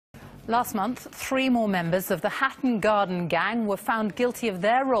Last month, 3 more members of the Hatton Garden gang were found guilty of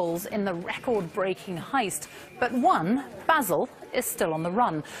their roles in the record-breaking heist. But one, Basil, is still on the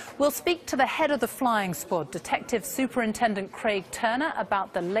run. We'll speak to the head of the flying squad, Detective Superintendent Craig Turner,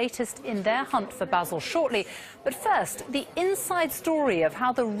 about the latest in their hunt for Basil shortly. But first, the inside story of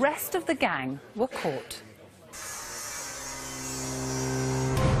how the rest of the gang were caught.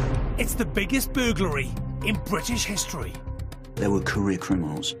 It's the biggest burglary in British history. They were career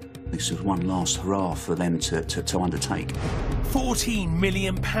criminals. This was one last hurrah for them to undertake. £14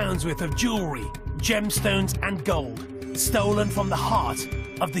 million worth of jewellery, gemstones and gold, stolen from the heart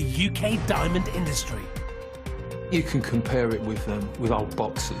of the UK diamond industry. You can compare it with old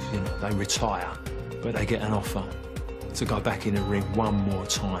boxers, you know, they retire, but they get an offer to go back in the ring one more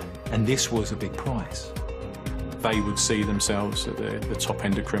time. And this was a big prize. They would see themselves at the top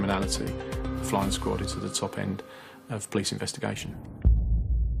end of criminality. The flying squad is at the top end of police investigation.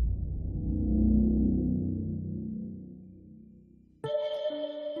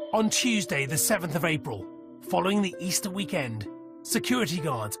 On Tuesday, the 7th of April, following the Easter weekend, security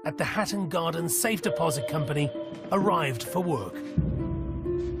guards at the Hatton Garden Safe Deposit Company arrived for work.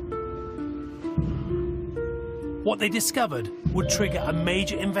 What they discovered would trigger a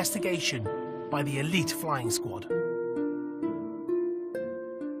major investigation by the elite flying squad.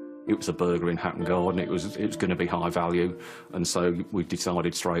 It was a burglary in Hatton Garden. It was going to be high value, and so we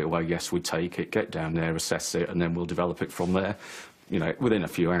decided straight away, yes, we'd take it, get down there, assess it, and then we'll develop it from there. You know, within a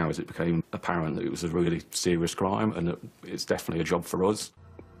few hours, it became apparent that it was a really serious crime, and that it's definitely a job for us.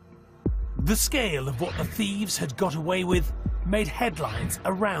 The scale of what the thieves had got away with made headlines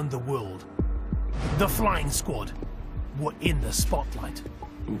around the world. The flying squad were in the spotlight.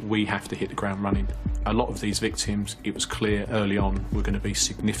 We have to hit the ground running. A lot of these victims, it was clear early on, were going to be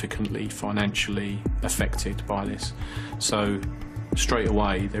significantly financially affected by this. So straight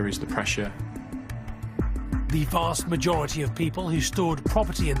away there is the pressure. The vast majority of people who stored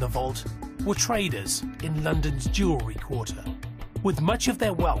property in the vault were traders in London's jewellery quarter, with much of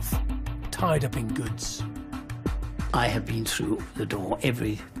their wealth tied up in goods. I have been through the door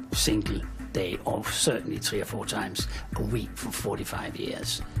every single day, or certainly 3 or 4 times a week for 45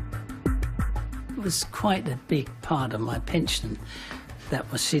 years. It was quite a big part of my pension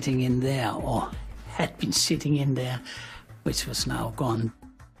that was sitting in there, or had been sitting in there, which was now gone.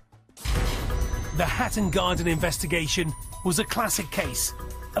 The Hatton Garden investigation was a classic case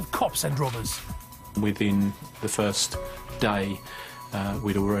of cops and robbers. Within the first day,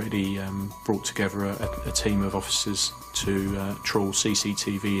 we'd already brought together a team of officers to trawl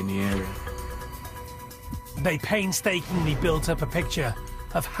CCTV in the area. They painstakingly built up a picture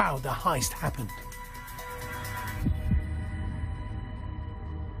of how the heist happened.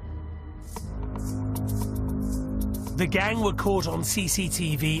 The gang were caught on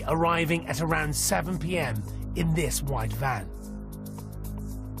CCTV arriving at around 7 p.m. in this white van.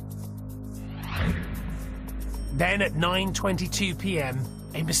 Then at 9:22 p.m,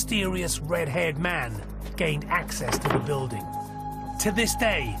 a mysterious red-haired man gained access to the building. To this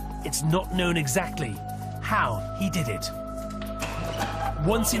day, it's not known exactly how he did it.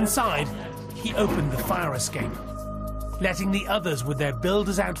 Once inside, he opened the fire escape, letting the others with their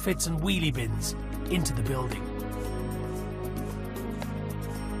builders' outfits and wheelie bins into the building.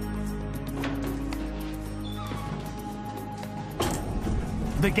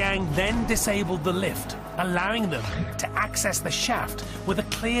 The gang then disabled the lift, allowing them to access the shaft with a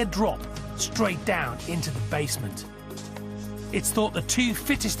clear drop straight down into the basement. It's thought the 2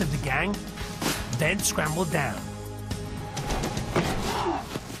 fittest of the gang then scrambled down.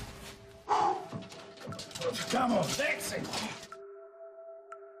 Come on, that's it.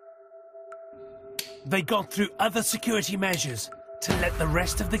 They got through other security measures to let the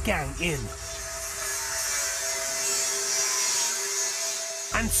rest of the gang in.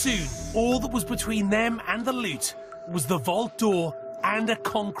 And soon, all that was between them and the loot was the vault door and a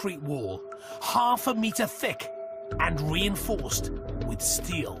concrete wall, half a metre thick and reinforced with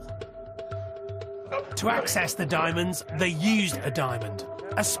steel. To access the diamonds, they used a diamond,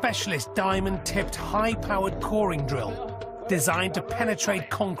 a specialist diamond-tipped high-powered coring drill designed to penetrate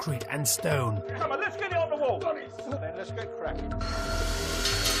concrete and stone. Come on, let's get it on the wall. Then let's get cracking.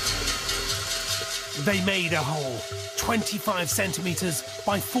 They made a hole 25 centimetres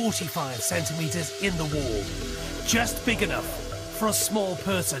by 45 centimetres in the wall, just big enough for a small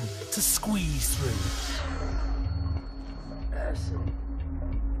person to squeeze through.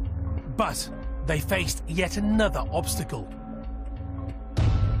 But they faced yet another obstacle.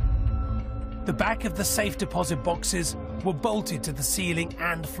 The back of the safe deposit boxes were bolted to the ceiling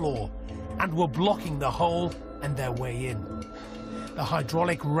and floor and were blocking the hole and their way in. the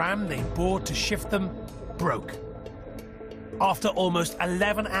hydraulic ram they bought to shift them broke. After almost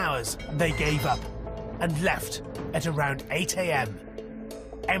 11 hours, they gave up and left at around 8 a.m,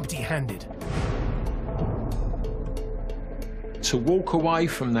 empty-handed. To walk away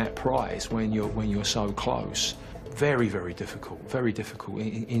from that prize when you're so close, very, very difficult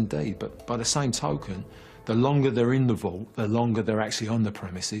indeed. But by the same token, the longer they're in the vault, the longer they're actually on the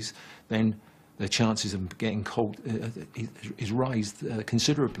premises, then the chances of getting caught is raised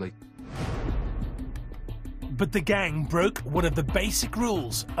considerably. But the gang broke one of the basic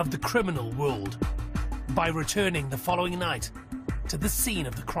rules of the criminal world by returning the following night to the scene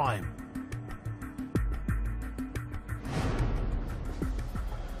of the crime.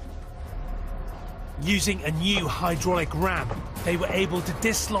 Using a new hydraulic ram, they were able to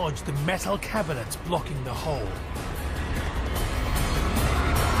dislodge the metal cabinets blocking the hole.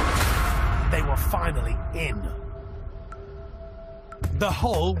 They were finally in. The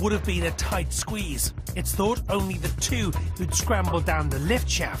hole would have been a tight squeeze. It's thought only the two who'd scrambled down the lift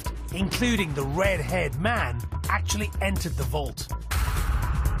shaft, including the red-haired man, actually entered the vault.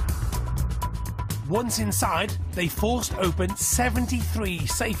 Once inside, they forced open 73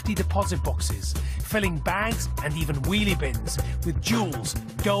 safety deposit boxes, filling bags and even wheelie bins with jewels,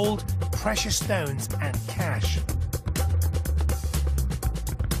 gold, precious stones and cash.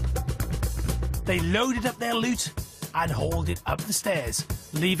 They loaded up their loot and hauled it up the stairs,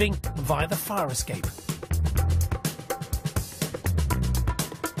 leaving via the fire escape.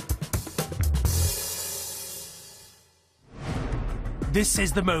 This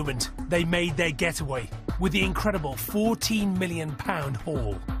is the moment they made their getaway with the incredible £14 million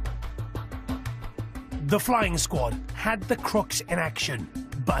haul. The flying squad had the crooks in action,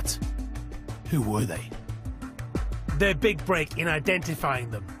 but who were they? Their big break in identifying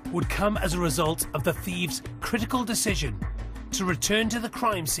them would come as a result of the thieves' critical decision to return to the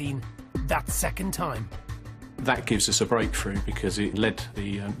crime scene that second time. That gives us a breakthrough because it led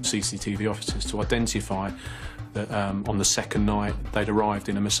the CCTV officers to identify that on the second night they'd arrived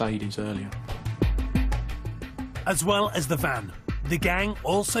in a Mercedes earlier. As well as the van, the gang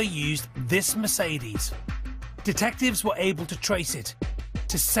also used this Mercedes. Detectives were able to trace it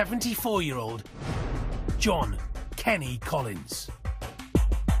to 74-year-old John Kenny Collins.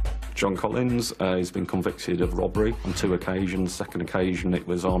 John Collins has been convicted of robbery on 2 occasions. Second occasion it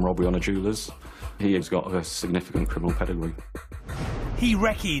was armed robbery on a jeweller's. He has got a significant criminal pedigree. He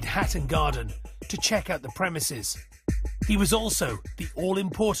recce'd Hatton Garden to check out the premises. He was also the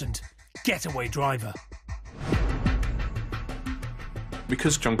all-important getaway driver.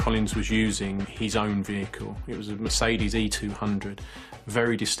 Because John Collins was using his own vehicle, it was a Mercedes E200,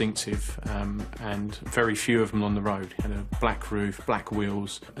 very distinctive and very few of them on the road. It had a black roof, black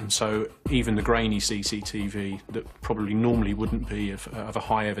wheels, and so even the grainy CCTV that probably normally wouldn't be of a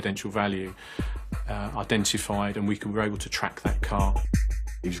high evidential value identified, and we were able to track that car.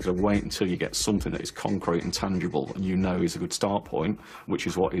 You've just got to wait until you get something that is concrete and tangible and you know is a good start point, which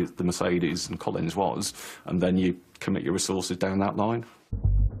is what the Mercedes and Collins was, and then you commit your resources down that line.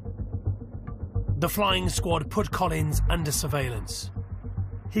 The flying squad put Collins under surveillance.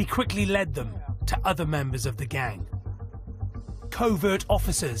 He quickly led them to other members of the gang. Covert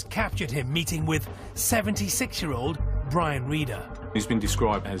officers captured him meeting with 76-year-old Brian Reeder. He's been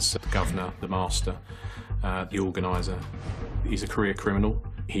described as the governor, the master, the organiser. He's a career criminal.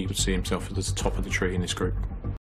 He would see himself as the top of the tree in this group.